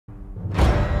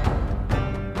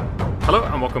Hello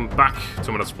and welcome back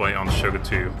to my Let's Play on Shogun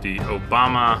 2, the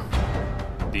Obama,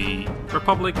 the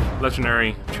Republic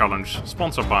Legendary Challenge,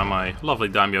 sponsored by my lovely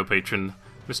daimyo patron,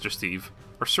 Mr. Steve,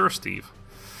 or Sir Steve.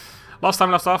 Last time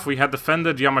left off, we had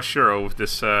defended Yamashiro with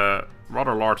this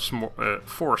rather large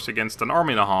force against an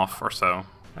army and a half or so.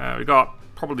 We got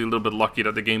probably a little bit lucky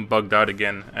that the game bugged out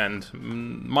again, and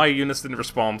my units didn't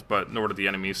respond, but nor did the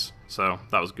enemies, so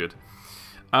that was good.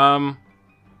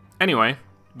 Anyway,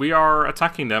 we are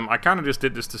attacking them. I kind of just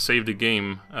did this to save the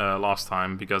game last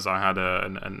time, because I had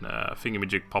a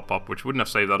thingamajig pop up, which wouldn't have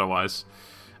saved otherwise.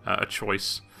 A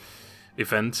choice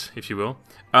event, if you will.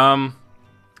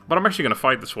 But I'm actually going to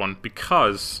fight this one,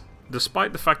 because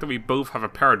despite the fact that we both have a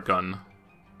parrot gun,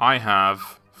 I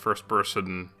have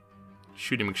first-person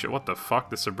shooting McShit. What the fuck?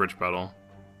 This is a bridge battle.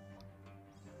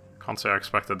 Can't say I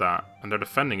expected that. And they're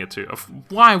defending it too.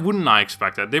 Why wouldn't I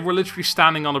expect that? They were literally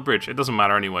standing on the bridge. It doesn't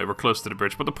matter anyway. We're close to the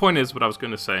bridge. But the point is, what I was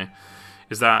going to say,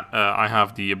 is that I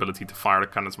have the ability to fire the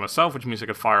cannons myself, which means I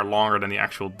could fire longer than the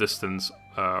actual distance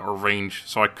or range.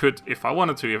 So I could, if I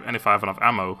wanted to, and if I have enough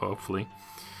ammo, hopefully,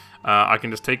 I can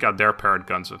just take out their parrot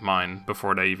guns with mine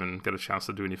before they even get a chance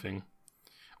to do anything.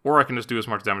 Or I can just do as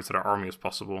much damage to their army as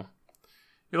possible.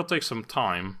 It'll take some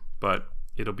time, but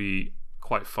it'll be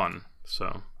quite fun.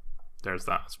 So there's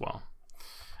that as well.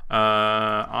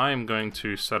 I'm going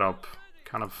to set up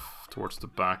kind of towards the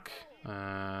back.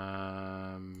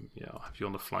 Yeah, I'll have you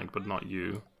on the flank, but not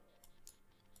you.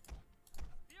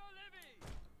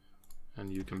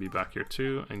 And you can be back here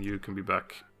too, and you can be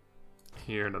back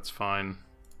here, that's fine.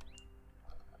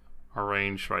 Our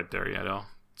range right there, yeah, they'll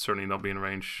certainly not be in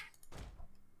range.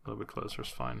 A little bit closer is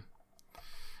fine.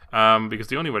 Because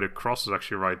the only way to cross is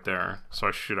actually right there, so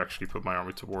I should actually put my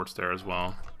army towards there as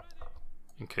well,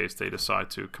 in case they decide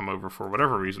to come over for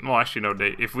whatever reason. Well, actually, no,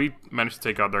 if we manage to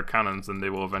take out their cannons, then they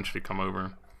will eventually come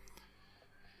over.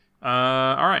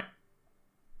 Alright.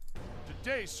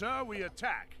 Today, sir, we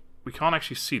attack. We can't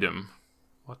actually see them.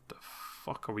 What the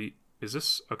fuck are we... Is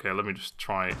this... Okay, let me just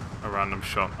try a random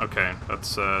shot. Okay,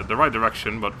 that's the right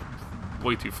direction, but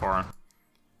way too far.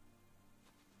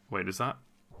 Wait, is that...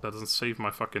 That doesn't save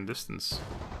my fucking distance.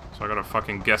 So I gotta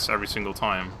fucking guess every single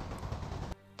time.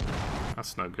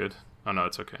 That's no good. Oh no,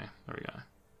 it's okay. There we go.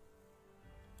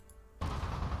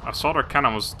 I saw their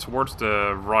cannon was towards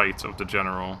the right of the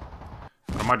general.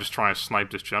 I might just try and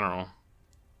snipe this general.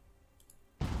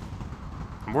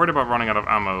 I'm worried about running out of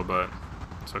ammo, but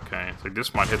it's okay. It's like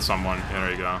this might hit someone. Yeah,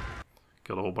 there you go.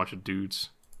 Killed a whole bunch of dudes.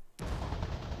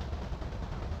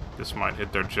 This might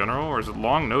hit their general, or is it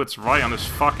long? No, it's right on his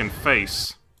fucking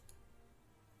face.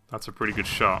 That's a pretty good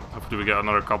shot. Hopefully we get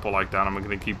another couple like that, and I'm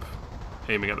gonna keep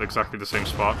aiming at exactly the same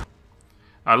spot.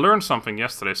 I learned something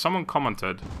yesterday. Someone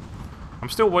commented. I'm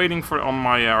still waiting for, on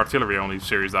my artillery only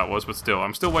series that was, but still,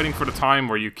 I'm still waiting for the time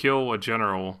where you kill a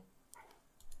general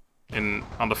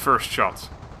on the first shot.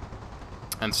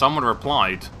 And someone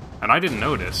replied, and I didn't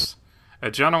know this, a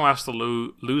general has to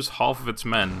lose half of its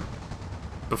men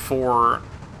before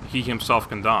he himself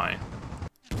can die.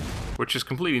 Which is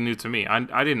completely new to me. I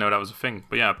didn't know that was a thing.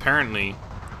 But yeah, apparently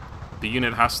the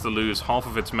unit has to lose half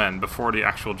of its men before the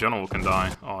actual general can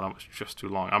die. Oh, that was just too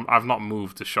long. I've not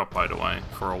moved the shot, by the way,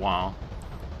 for a while.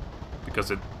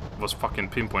 Because it was fucking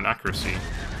pinpoint accuracy.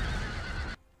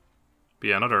 But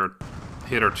yeah, another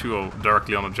hit or two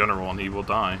directly on the general and he will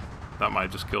die. That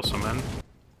might just kill some men.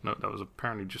 No, that was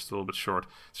apparently just a little bit short.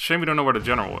 It's a shame we don't know where the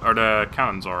general, or the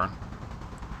cannons are.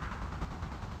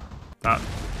 That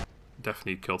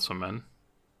definitely killed some men.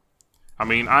 I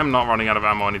mean, I'm not running out of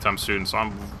ammo anytime soon, so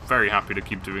I'm very happy to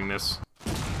keep doing this.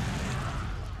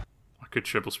 I could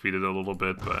triple speed it a little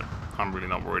bit, but I'm really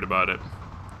not worried about it.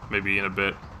 Maybe in a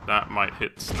bit. That might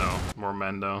hit, no, more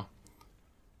men though.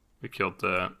 We killed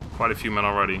quite a few men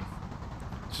already.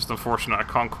 It's just unfortunate I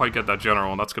can't quite get that general,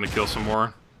 and that's going to kill some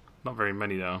more. Not very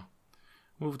many though.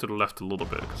 Move to the left a little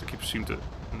bit, because I seem to...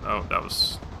 Oh, that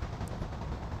was...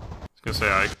 I was gonna say,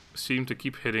 I seem to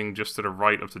keep hitting just to the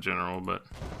right of the general, but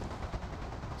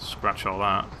scratch all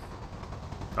that.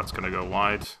 That's gonna go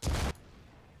wide.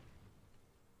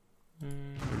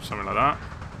 Maybe something like that.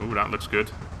 Ooh, that looks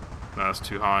good. No, that's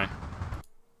too high.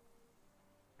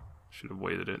 Should have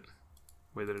waited it.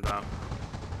 Waited it out.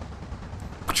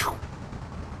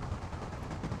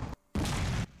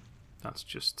 That's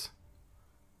just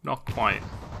not quite.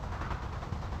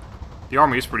 The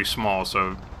army is pretty small,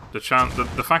 so the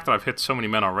fact that I've hit so many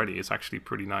men already is actually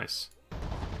pretty nice.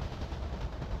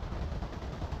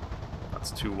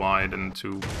 That's too wide and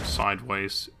too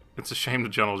sideways. It's a shame the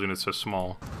general's unit's so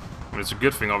small. I mean, it's a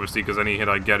good thing, obviously, because any hit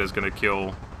I get is going to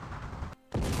kill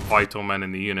vital men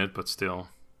in the unit, but still.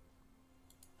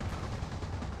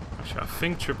 Actually, I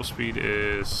think triple speed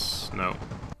is... no.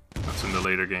 That's in the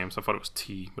later games. I thought it was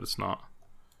T, but it's not.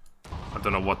 I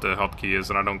don't know what the hotkey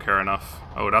is, and I don't care enough.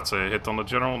 Oh, that's a hit on the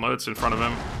general. No, it's in front of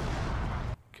him.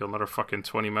 Kill another fucking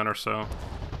 20 men or so.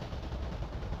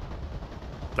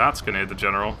 That's gonna hit the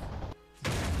general.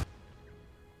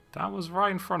 That was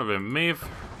right in front of him. May have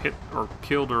hit or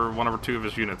killed or one or two of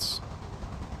his units.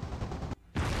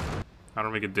 I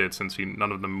don't think it did, since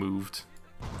none of them moved.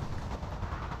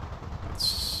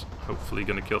 That's hopefully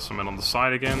gonna kill some men on the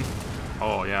side again.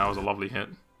 Oh yeah, that was a lovely hit.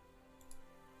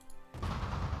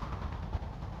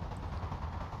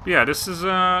 But yeah, this is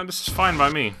fine by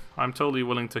me. I'm totally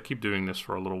willing to keep doing this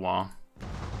for a little while.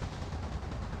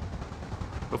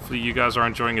 Hopefully you guys are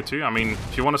enjoying it too. I mean,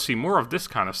 if you want to see more of this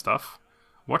kind of stuff,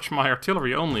 watch my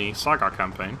artillery-only Saga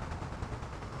campaign.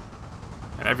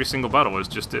 And every single battle is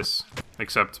just this,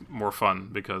 except more fun,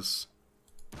 because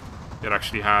it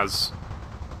actually has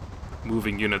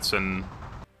moving units and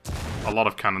a lot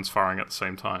of cannons firing at the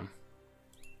same time.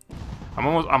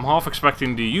 I'm half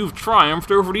expecting the "You've triumphed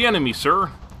over the enemy,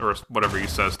 sir," or whatever he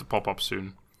says to pop up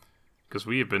soon. Because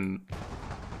we've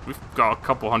got a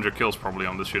couple hundred kills probably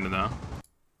on this unit now.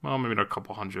 Well, maybe not a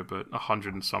couple hundred, but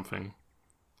 100 and something.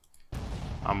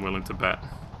 I'm willing to bet.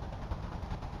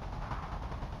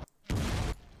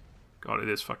 God, it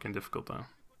is fucking difficult though.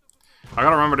 I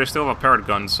gotta remember they still have a parrot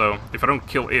gun, so if I don't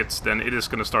kill it, then it is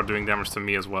gonna start doing damage to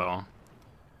me as well.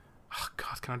 Oh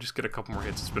god, can I just get a couple more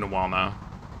hits? It's been a while now.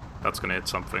 That's gonna hit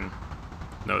something.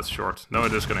 No, it's short. No,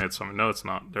 it is gonna hit something. No, it's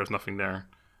not. There's nothing there.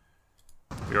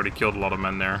 We already killed a lot of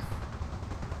men there.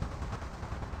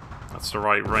 That's the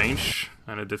right range,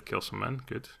 and it did kill some men.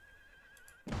 Good.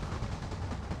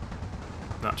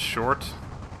 That's short.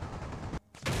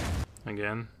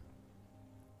 Again.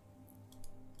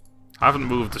 I haven't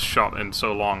moved the shot in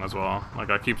so long as well.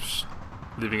 Like, I keep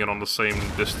leaving it on the same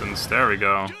distance. There we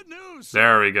go.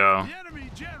 There we go. The enemy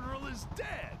general is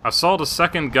dead. I saw the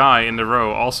second guy in the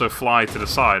row also fly to the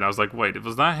side. I was like, wait,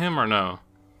 was that him or no?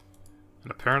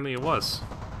 And apparently it was.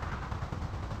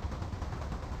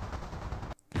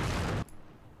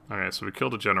 Okay, so we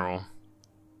killed the general.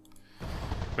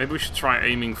 Maybe we should try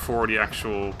aiming for the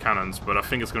actual cannons, but I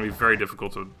think it's going to be very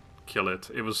difficult to kill it.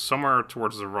 It was somewhere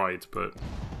towards the right, but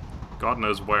God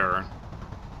knows where.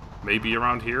 Maybe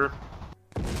around here?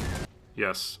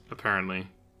 Yes, apparently.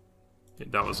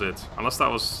 That was it. Unless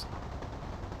that was...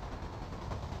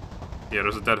 yeah,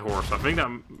 there's a dead horse. I think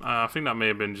that may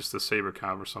have been just a saber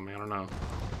cab or something. I don't know.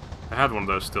 They had one of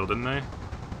those still, didn't they?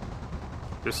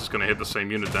 This is going to hit the same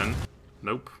unit then.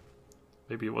 Nope.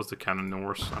 Maybe it was the cannon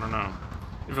horse. I don't know.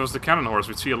 If it was the cannon horse,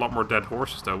 we'd see a lot more dead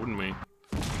horses though, wouldn't we?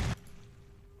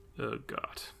 Oh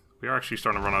god. We are actually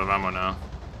starting to run out of ammo now.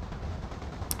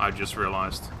 I just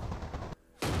realized.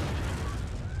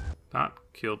 That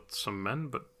killed some men,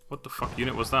 but what the fuck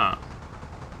unit was that?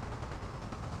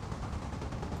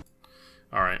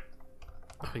 Alright.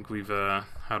 I think we've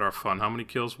had our fun. How many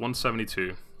kills?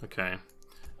 172. Okay.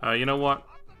 You know what?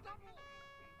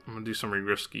 I'm gonna do something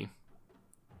risky.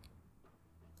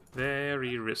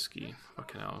 Very risky.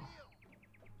 Fucking hell.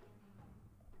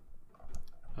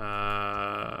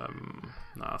 No,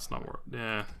 that's not worth.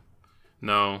 Yeah.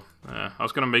 No. I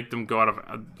was gonna make them go out of,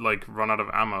 like, run out of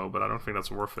ammo, but I don't think that's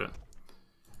worth it.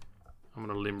 I'm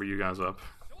gonna limber you guys up.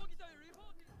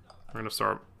 We're gonna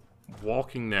start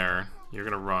walking there. You're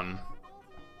gonna run.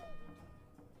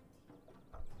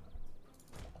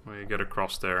 When you get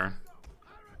across there.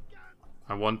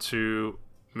 I want to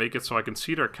make it so I can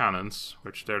see their cannons,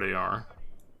 which there they are.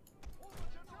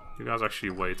 You guys actually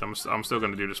wait. I'm still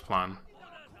gonna do this plan.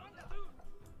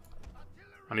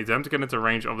 I need them to get into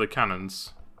range of the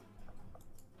cannons.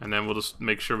 And then we'll just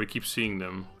make sure we keep seeing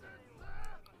them.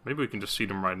 Maybe we can just see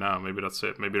them right now. Maybe that's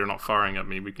it. Maybe they're not firing at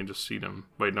me. We can just see them.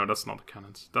 Wait, no, that's not the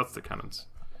cannons. That's the cannons.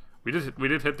 We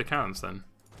did hit the cannons then.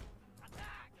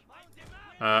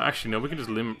 Actually, no, we can just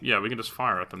we can just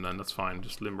fire at them then. That's fine.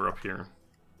 Just limber up here.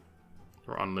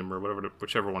 Or unlimber,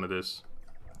 whichever one it is.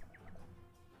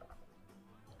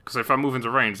 Because if I move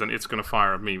into range, then it's going to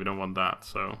fire at me. We don't want that,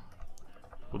 so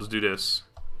we'll just do this.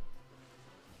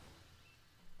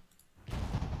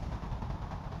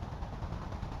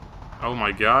 Oh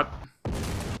my god.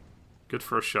 Good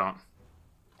first shot.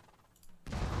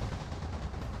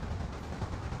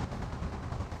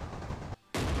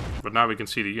 But now we can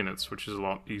see the units, which is a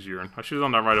lot easier. I should have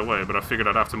done that right away, but I figured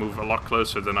I'd have to move a lot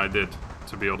closer than I did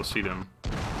to be able to see them.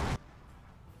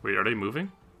 Wait, are they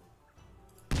moving?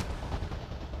 It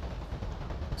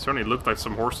certainly looked like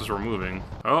some horses were moving.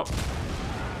 Oh!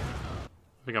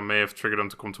 I think I may have triggered them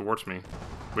to come towards me.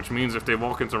 Which means if they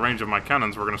walk into range of my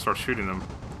cannons, we're going to start shooting them.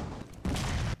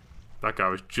 That guy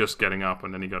was just getting up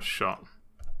and then he got shot.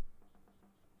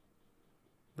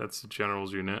 That's the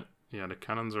general's unit. Yeah, the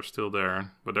cannons are still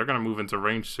there, but they're gonna move into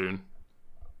range soon.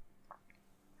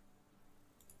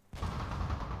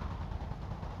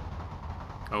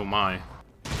 Oh my.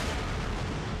 Did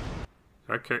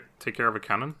I take care of a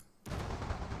cannon?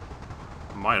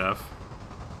 I might have.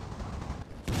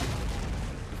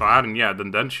 If I hadn't yet,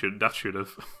 then that should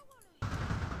have.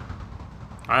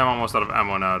 I am almost out of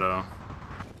ammo now, though.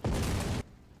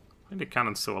 I think the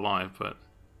cannon's still alive, but...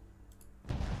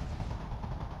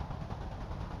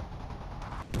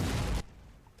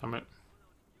 Damn it.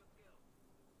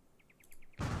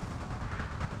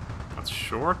 That's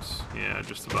short? Yeah,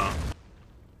 just about.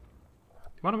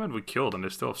 The amount of men we killed, and they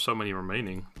still have so many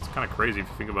remaining. It's kind of crazy if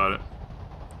you think about it.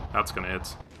 That's gonna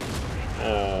hit.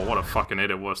 Oh, what a fucking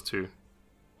hit it was, too.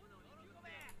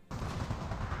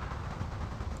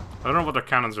 I don't know what their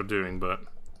cannons are doing, but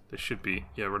they should be.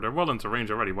 Yeah, they're well into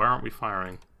range already. Why aren't we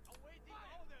firing?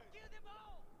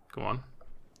 Go on.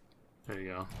 There you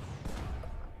go.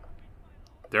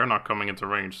 They're not coming into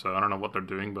range, so I don't know what they're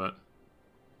doing, but...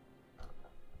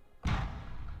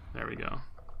 There we go.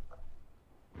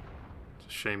 It's a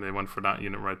shame they went for that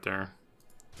unit right there.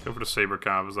 Go for the Saber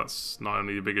Cavs. That's not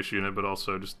only the biggest unit, but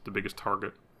also just the biggest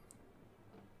target.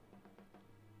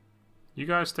 You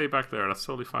guys stay back there. That's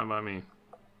totally fine by me.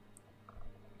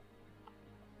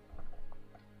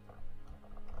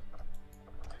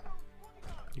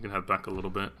 You can head back a little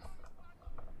bit.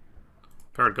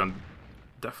 Parrot gun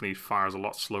definitely fires a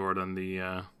lot slower than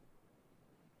the...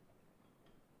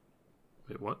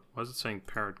 Wait, what? Why is it saying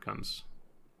parrot guns?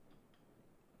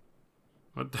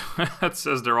 What? That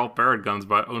says they're all parrot guns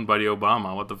owned by the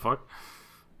Obama. What the fuck?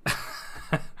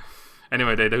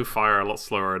 Anyway, they do fire a lot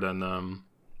slower than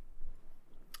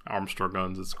Armstrong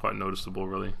guns. It's quite noticeable,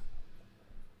 really.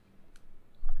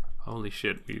 Holy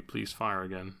shit, will you please fire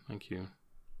again? Thank you.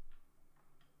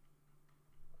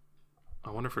 I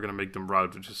wonder if we're going to make them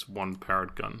rout with just one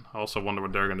parrot gun. I also wonder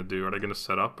what they're going to do. Are they going to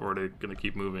set up, or are they going to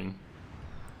keep moving?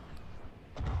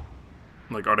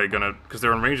 Like, are they going to... Because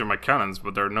they're in range of my cannons,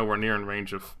 but they're nowhere near in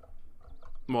range of...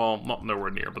 Well, not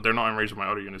nowhere near, but they're not in range of my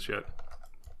other units yet.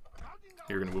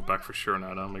 You're going to move back for sure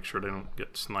now, though. Make sure they don't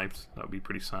get sniped. That would be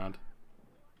pretty sad.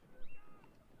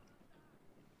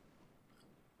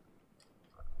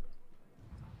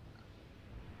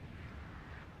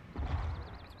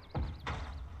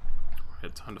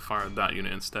 Alright, time to fire that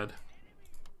unit instead.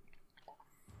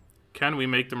 Can we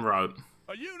make them rout?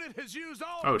 A unit has used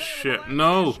all oh shit,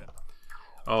 no!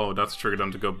 Oh, that's triggered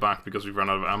them to go back because we've run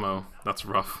out of ammo. That's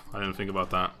rough. I didn't think about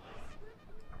that.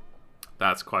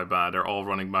 That's quite bad. They're all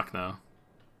running back now.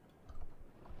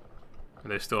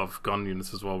 And they still have gun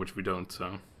units as well, which we don't,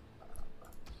 so...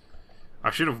 I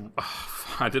should have...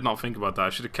 I did not think about that. I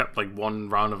should have kept like one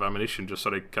round of ammunition just so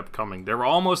they kept coming. They were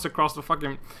almost across the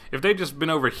fucking... If they'd just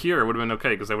been over here, it would have been okay,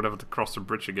 because they would have to cross the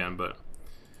bridge again, but...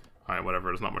 Alright, whatever.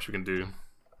 There's not much we can do.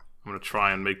 I'm going to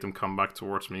try and make them come back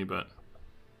towards me, but...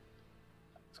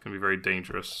 It's going to be very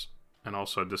dangerous. And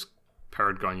also, this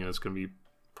parrot gun unit is going to be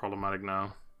problematic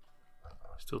now.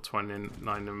 Still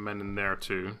 29 men in there,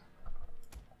 too.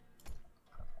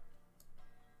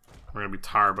 We're going to be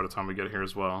tired by the time we get here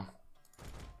as well.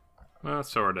 Well,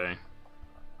 so are they.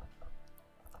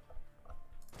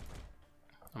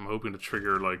 I'm hoping to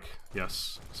trigger, like,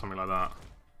 yes, something like that.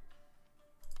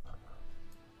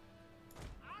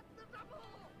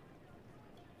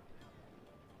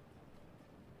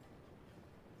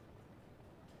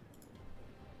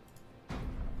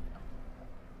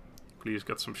 Please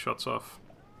get some shots off.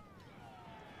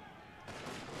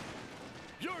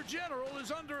 Your general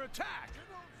is under attack.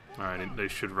 Alright, they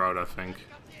should rout, I think.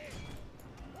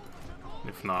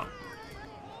 If not,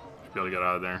 should be able to get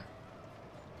out of there.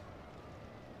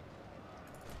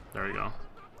 There we go.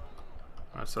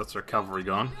 Alright, so that's their cavalry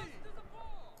gone.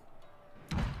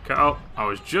 Okay, oh, I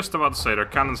was just about to say their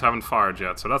cannons haven't fired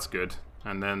yet, so that's good.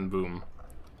 And then boom.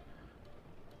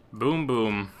 Boom,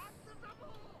 boom.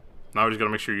 Now we just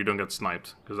gotta make sure you don't get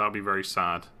sniped, because that would be very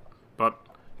sad. But,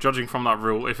 judging from that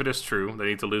rule, if it is true, they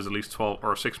need to lose at least 12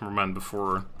 or 6 more men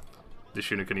before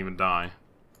this unit can even die.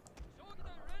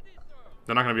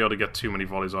 They're not gonna be able to get too many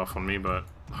volleys off on me, but...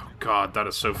 Oh god, that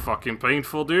is so fucking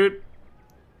painful, dude!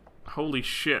 Holy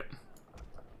shit.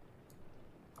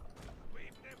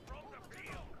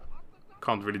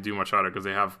 Can't really do much either, because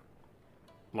they have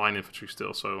line infantry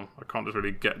still, so I can't just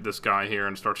really get this guy here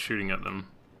and start shooting at them.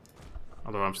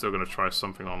 Although I'm still going to try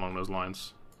something along those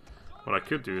lines. What I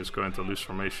could do is go into loose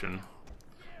formation.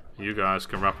 You guys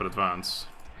can rapid advance.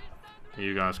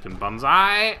 You guys can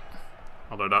banzai!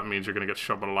 Although that means you're going to get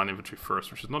shot by the line infantry first,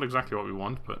 which is not exactly what we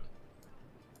want, but...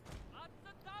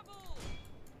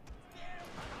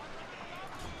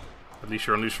 At least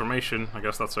you're in loose formation. I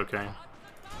guess that's okay.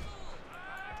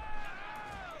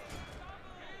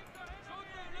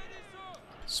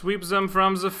 Sweep them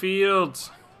from the field.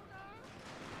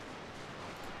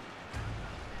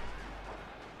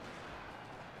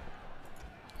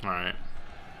 Alright.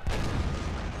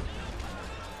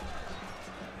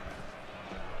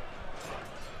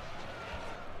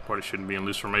 Probably shouldn't be in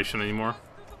loose formation anymore.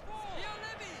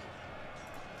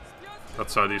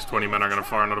 That's how these 20 men are going to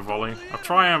fire another volley. I've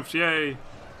triumphed, yay!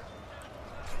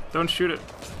 Don't shoot it.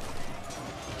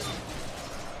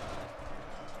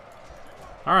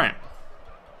 Alright.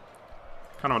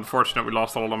 Kind of unfortunate we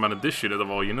lost all of them men at this unit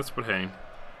of all units, but hey.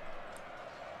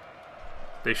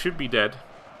 They should be dead.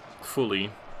 Fully.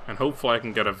 And hopefully I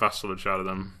can get a vassalage out of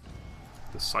them.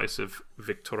 Decisive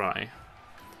victory.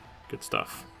 Good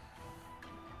stuff.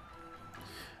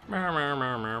 Meow meow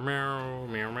meow meow meow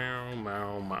meow meow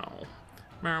meow meow.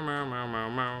 Meow meow meow meow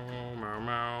meow meow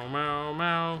meow meow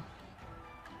meow.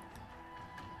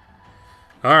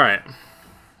 Alright.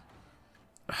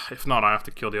 If not, I have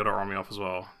to kill the other army off as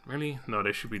well. Really? No,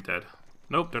 they should be dead.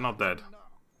 Nope, they're not dead.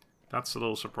 That's a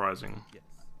little surprising.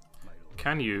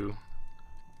 Can you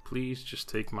please just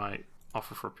take my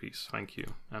offer for peace? Thank you.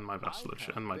 And my vassalage,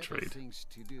 and my trade.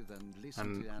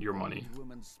 And your money.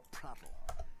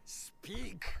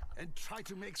 Speak and try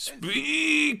to make sense.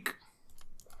 Speak!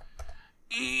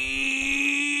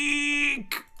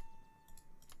 Eek!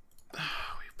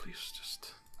 Wait, please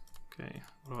just... Okay,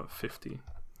 what about 50?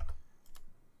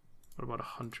 What about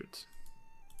 100?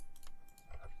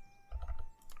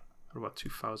 What about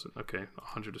 2,000? Okay,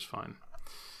 100 is fine.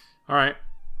 Alright.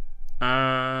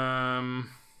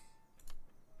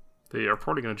 They are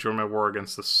probably going to join my war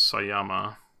against the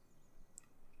Sayama.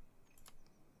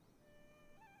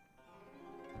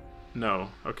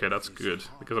 No. Okay, that's good.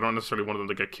 Because I don't necessarily want them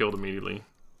to get killed immediately.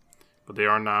 But they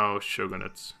are now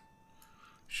Shogunates.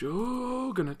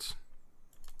 Shogunate.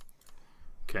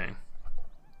 Okay.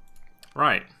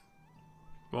 Right.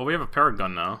 Well, we have a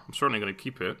Paragon now. I'm certainly going to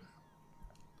keep it.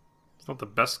 It's not the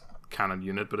best cannon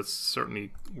unit, but it's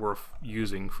certainly worth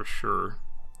using for sure.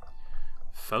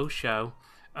 Faux show.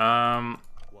 I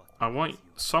want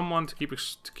someone to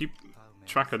keep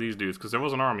track of these dudes, because there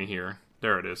was an army here.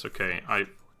 There it is. Okay, I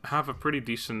have a pretty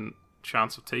decent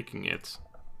chance of taking it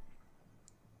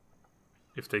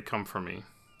if they come for me.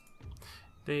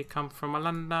 They come from a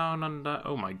land down under.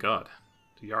 Oh my god,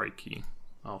 the Yari key.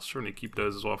 I'll certainly keep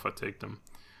those as well if I take them.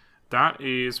 That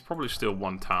is probably still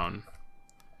one town.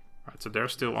 Alright, so they're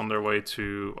still on their way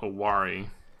to Owari.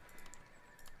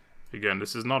 Again,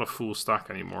 this is not a full stack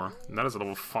anymore. And that is a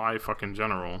level 5 fucking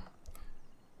general.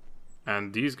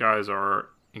 And these guys are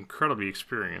incredibly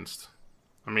experienced.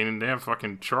 I mean, they have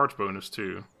fucking charge bonus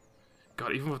too.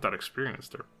 God, even with that experience,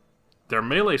 their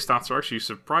melee stats are actually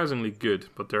surprisingly good,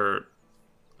 but their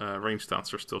range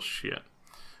stats are still shit.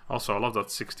 Also, I love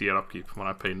that 60 at upkeep when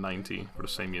I pay 90 for the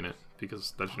same unit,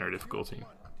 because legendary difficulty.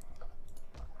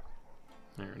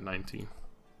 There, 90.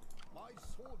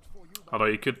 Although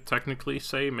you could technically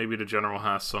say maybe the general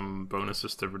has some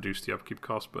bonuses to reduce the upkeep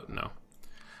cost, but no.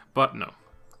 But no.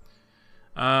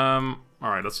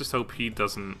 Alright, let's just hope he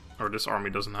doesn't, or this army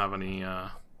doesn't have any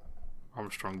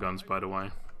Armstrong guns, by the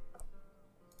way.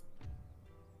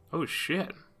 Oh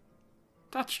shit.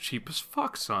 That's cheap as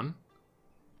fuck, son.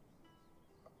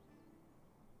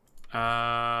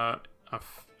 I'm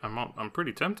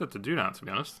pretty tempted to do that, to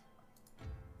be honest.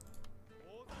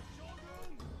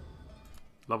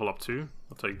 Level up 2.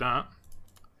 I'll take that.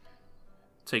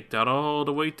 Take that all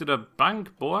the way to the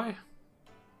bank, boy.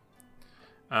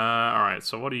 Alright,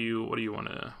 so what do you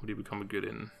become good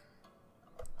in?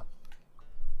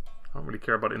 I don't really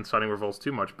care about inciting revolts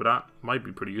too much, but that might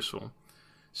be pretty useful.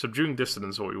 Subduing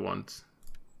dissidents is what we want.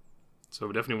 So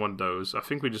we definitely want those. I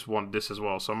think we just want this as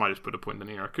well, so I might just put a point in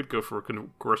here. I could go for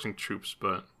coercing troops,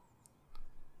 but...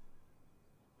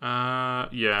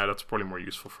 yeah, that's probably more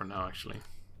useful for now, actually.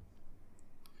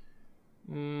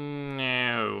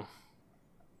 No.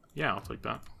 Yeah, I'll take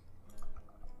that.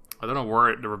 I don't know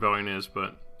where the rebellion is,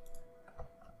 but...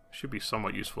 should be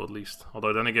somewhat useful at least.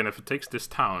 Although then again, if it takes this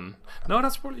town... No,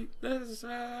 that's probably... I don't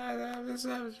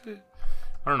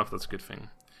know if that's a good thing.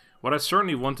 What I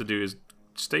certainly want to do is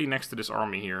stay next to this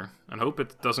army here and hope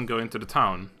it doesn't go into the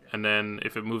town. And then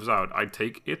if it moves out, I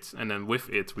take it, and then with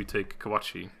it we take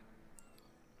Kawachi.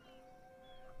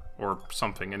 Or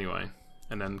something anyway.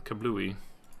 And then Kablooey.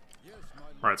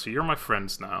 Right, so you're my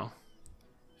friends now.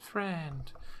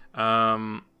 Friend.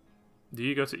 Do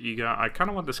you go to Iga? I kind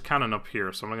of want this cannon up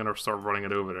here, so I'm going to start running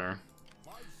it over there.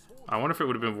 I wonder if it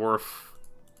would have been worth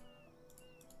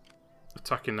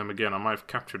attacking them again. I might have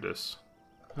captured this.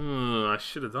 I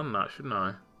should have done that, shouldn't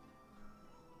I?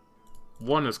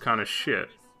 1 is kind of shit,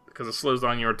 because it slows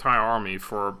down your entire army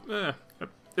for...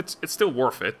 it's still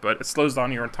worth it, but it slows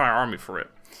down your entire army for it.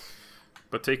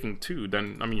 But taking 2,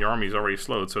 then, I mean, your army is already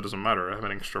slowed, so it doesn't matter. I have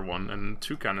an extra 1, and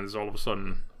 2 cannons is all of a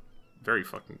sudden very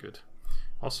fucking good.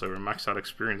 Also, we're maxed out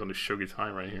experience on the Shogunate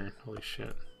right here. Holy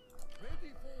shit.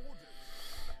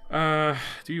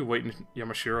 Do you wait in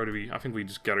Yamashiro? Do we? I think we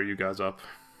just gather you guys up.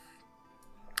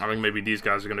 I think maybe these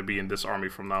guys are going to be in this army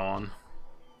from now on.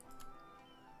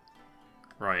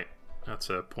 Right. That's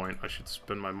a point. I should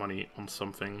spend my money on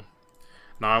something.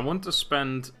 Now, I want to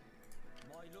spend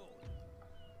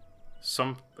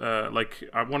some, like,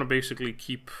 I want to basically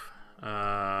keep,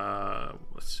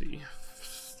 let's see,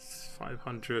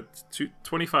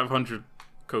 2,500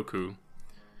 Koku,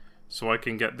 so I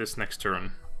can get this next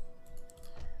turn.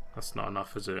 That's not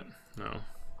enough, is it? No.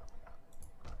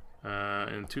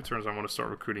 In 2 turns, I want to start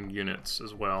recruiting units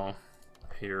as well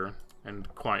here, and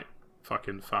quite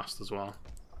fucking fast as well.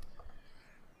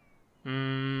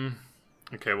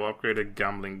 Okay, we'll upgrade a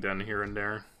gambling den here and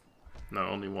there. No,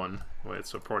 only 1. Wait,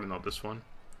 so probably not this one.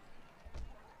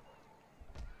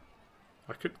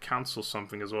 I could cancel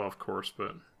something as well, of course,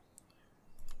 but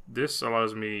this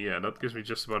allows me, yeah, that gives me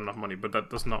just about enough money, but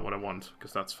that's not what I want,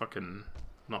 because that's fucking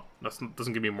not,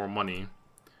 doesn't give me more money.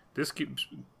 This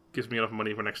gives me enough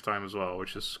money for next time as well,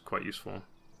 which is quite useful.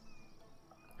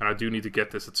 And I do need to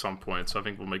get this at some point, so I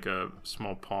think we'll make a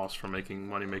small pause from making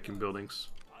money-making buildings.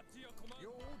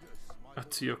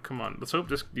 Atio, come on. Let's hope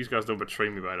these guys don't betray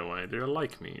me, by the way. They're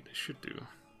like me. They should do.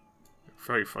 They're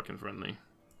very fucking friendly.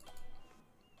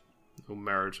 No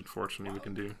marriage, unfortunately, we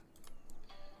can do.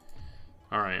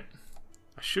 Alright.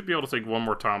 I should be able to take 1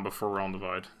 more town before round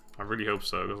divide. I really hope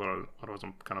so, because otherwise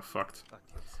I'm kind of fucked.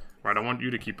 Right, I want you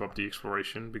to keep up the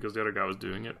exploration, because the other guy was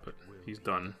doing it, but he's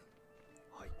done.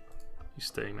 He's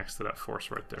staying next to that force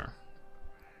right there.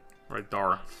 Right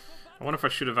there. I wonder if I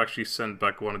should have actually sent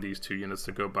back one of these 2 units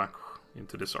to go back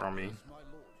into this army.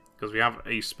 Because we have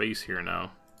a space here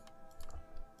now.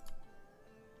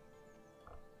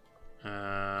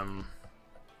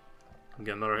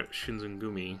 Get another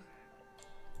Shinzengumi.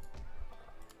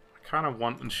 I kind of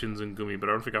want a Shinzengumi, but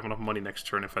I don't think I have enough money next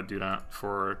turn if I do that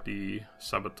for the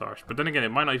sabotage. But then again, it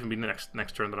might not even be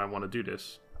next turn that I want to do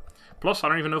this. Plus, I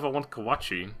don't even know if I want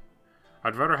Kawachi.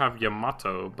 I'd rather have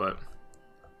Yamato, but...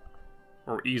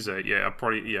 Or Ise,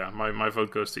 yeah, my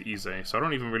vote goes to Ise. So I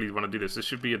don't even really want to do this. This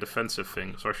should be a defensive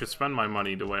thing, so I should spend my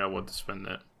money the way I want to spend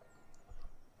it.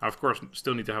 I, of course,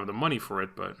 still need to have the money for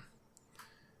it, but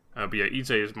yeah,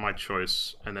 Ise is my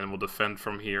choice, and then we'll defend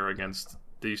from here against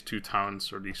these 2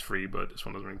 towns, or these 3, but this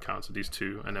one doesn't really count, so these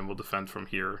 2, and then we'll defend from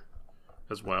here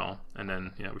as well. And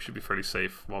then, yeah, we should be fairly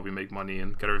safe while we make money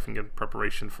and get everything in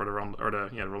preparation for the round, or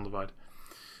the round divide.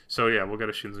 So yeah, we'll get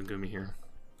a Shinzengumi here.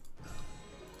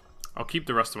 I'll keep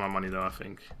the rest of my money though, I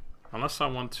think. Unless I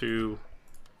want to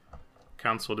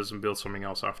cancel this and build something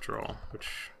else after all,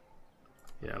 which,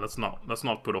 yeah, let's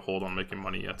not put a hold on making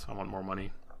money yet. I want more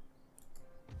money.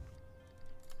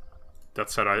 That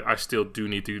said, I still do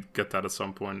need to get that at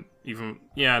some point. Even,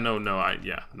 yeah, no,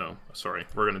 sorry.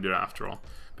 We're gonna do that after all.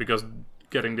 Because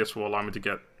getting this will allow me to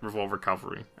get Revolver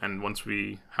Cavalry. And once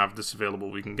we have this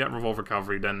available, we can get Revolver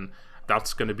Cavalry, then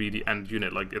that's going to be the end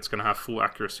unit. Like, it's going to have full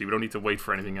accuracy. We don't need to wait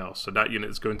for anything else. So that unit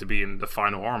is going to be in the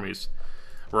final armies.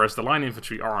 Whereas the line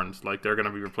infantry aren't. Like, they're going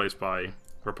to be replaced by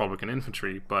Republican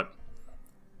infantry. But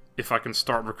if I can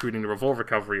start recruiting the Revolver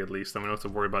Cavalry at least, then we don't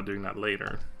have to worry about doing that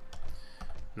later.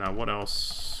 Now, what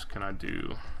else can I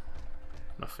do?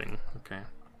 Nothing. Okay.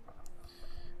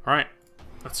 Alright.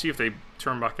 Let's see if they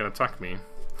turn back and attack me.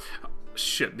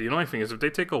 Shit, the annoying thing is if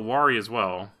they take a Wari as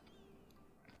well,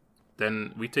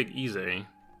 then we take Ise.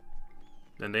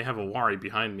 Then they have a Wari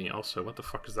behind me also. What the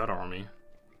fuck is that army?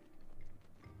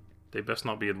 They best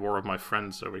not be at war with my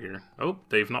friends over here. Oh,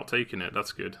 they've not taken it.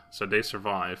 That's good. So they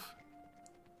survive.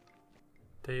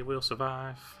 They will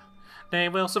survive. They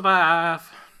will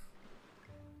survive.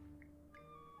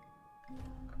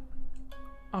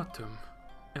 Autumn,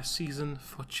 a season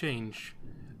for change.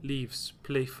 Leaves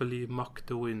playfully mock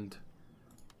the wind.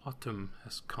 Autumn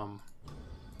has come.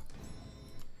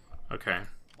 Okay.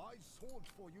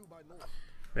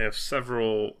 They have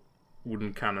several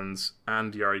wooden cannons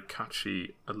and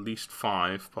Yarikachi, at least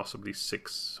 5, possibly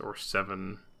 6 or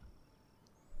 7.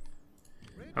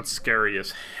 That's scary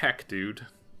as heck, dude.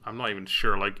 I'm not even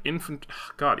sure. Like,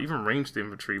 God, even ranged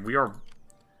infantry, we are,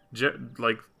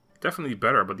 like, definitely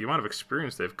better, but the amount of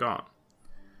experience they've got.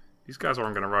 These guys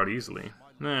aren't going to rout easily.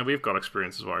 Nah, we've got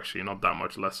experience as well, actually. Not that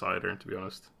much less either, to be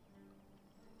honest.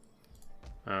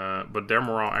 But their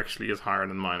morale actually is higher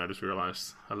than mine, I just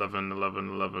realized. 11, 11,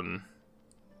 11.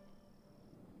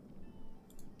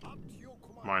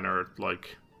 Mine are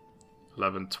like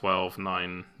 11, 12,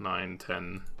 9, 9,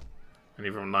 10, and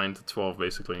even from 9 to 12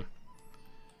 basically.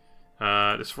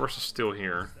 This force is still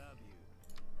here.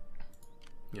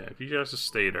 Yeah, if you guys just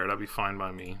stay there, that'd be fine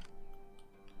by me.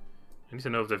 I need to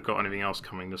know if they've got anything else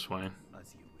coming this way.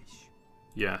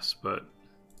 Yes, but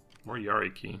more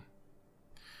Yariki.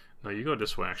 No, you go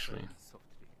this way actually.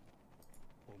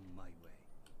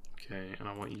 Okay, and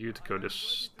I want you to go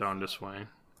down this way.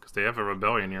 Because they have a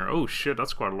rebellion here. Oh shit,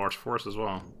 that's quite a large force as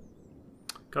well.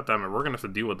 God damn it, we're gonna have to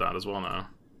deal with that as well now.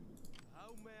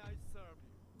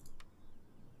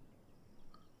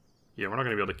 Yeah, we're not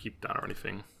gonna be able to keep that or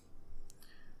anything.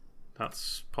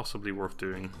 That's possibly worth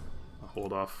doing. I'll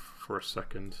hold off for a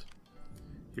second.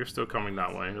 You're still coming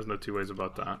that way, there's no two ways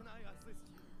about that.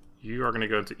 You are gonna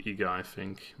go into Iga, I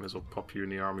think. May as well pop you in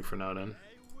the army for now then.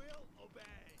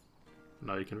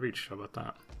 Now you can reach, how about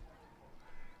that?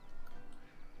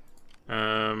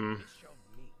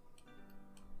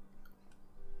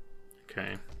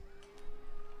 Okay.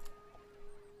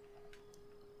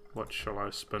 What shall I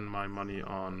spend my money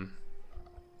on?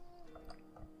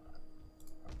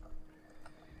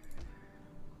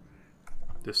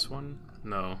 This one?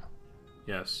 No.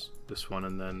 Yes, this one,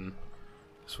 and then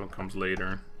this one comes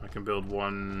later. I can build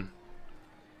one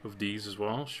of these as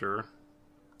well, sure.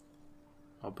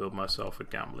 I'll build myself a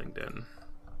gambling den.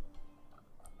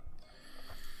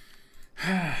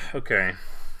 Okay.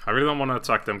 I really don't want to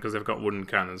attack them because they've got wooden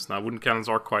cannons. Now, wooden cannons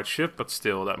are quite shit, but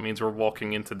still, that means we're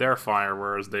walking into their fire,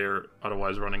 whereas they're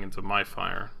otherwise running into my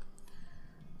fire.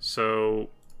 So,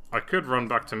 I could run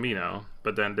back to Mino,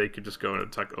 but then they could just go and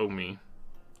attack Omi.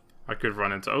 I could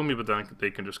run into Omi, but then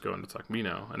they can just go and attack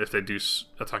Mino. And if they do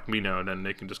attack Mino, then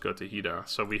they can just go to Hida.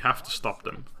 So we have to stop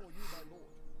them.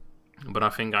 But I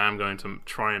think I am going to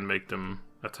try and make them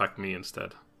attack me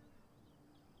instead.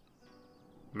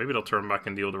 Maybe they'll turn back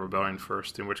and deal the rebellion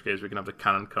first, in which case we can have the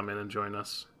cannon come in and join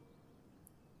us.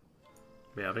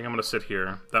 But yeah, I think I'm going to sit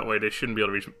here. That way they shouldn't be able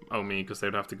to reach Omi, because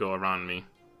they'd have to go around me.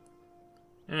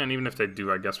 And even if they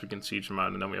do, I guess we can siege them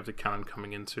out, and then we have the cannon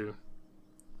coming in too.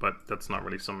 But that's not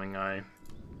really something I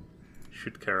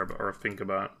should care about or think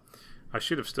about. I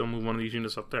should have still moved one of these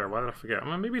units up there. Why did I forget?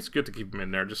 Well, maybe it's good to keep them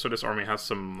in there, just so this army has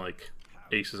some, like,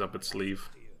 aces up its sleeve.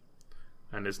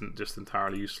 And isn't just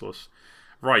entirely useless.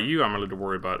 Right, you I'm a little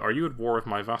worried about. Are you at war with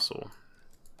my vassal?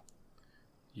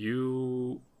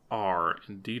 You are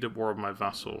indeed at war with my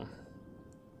vassal.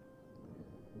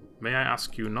 May I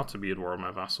ask you not to be at war with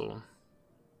my vassal?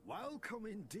 Welcome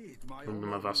indeed, my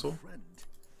vassal? Friend.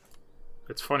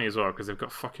 It's funny as well, because they've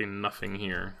got fucking nothing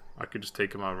here. I could just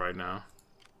take them out right now.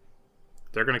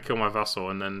 They're gonna kill my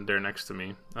vassal, and then they're next to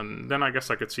me. And then I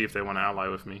guess I could see if they want to ally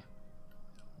with me.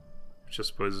 Which I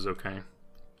suppose is okay.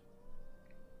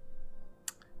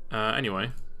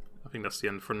 Anyway, I think that's the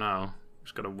end for now.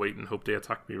 Just gotta wait and hope they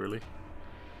attack me, really.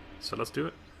 So let's do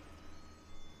it.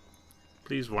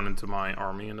 Please run into my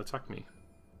army and attack me.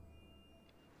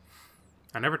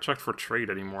 I never checked for trade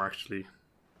anymore, actually.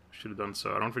 Should have done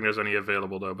so. I don't think there's any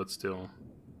available, though, but still.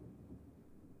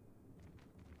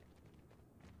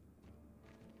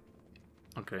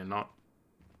 Okay, not...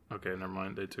 Okay, never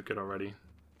mind. They took it already. I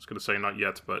was gonna say not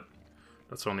yet, but...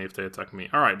 That's only if they attack me.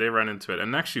 Alright, they ran into it.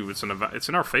 And actually, it's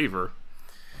in our favor.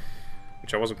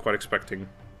 Which I wasn't quite expecting.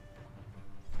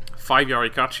 5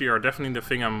 Yarikachi are definitely the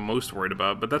thing I'm most worried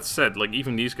about. But that said, like,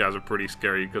 even these guys are pretty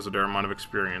scary because of their amount of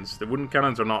experience. The wooden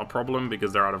cannons are not a problem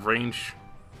because they're out of range.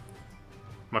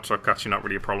 Much like Kachi, not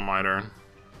really a problem either.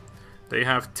 They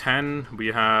have 10, we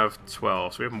have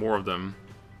 12. So we have more of them.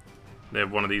 They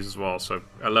have one of these as well, so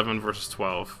 11 versus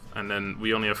 12. And then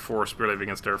we only have 4 Spearlave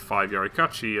against their 5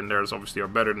 Yarikachi, and theirs obviously are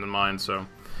better than mine, so...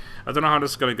 I don't know how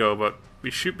this is going to go, but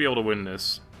we should be able to win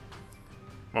this.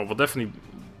 Well,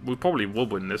 we probably will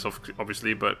win this,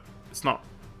 obviously, but it's not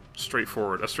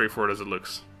straightforward, as straightforward as it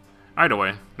looks. Either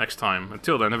way, next time.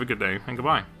 Until then, have a good day, and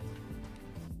goodbye.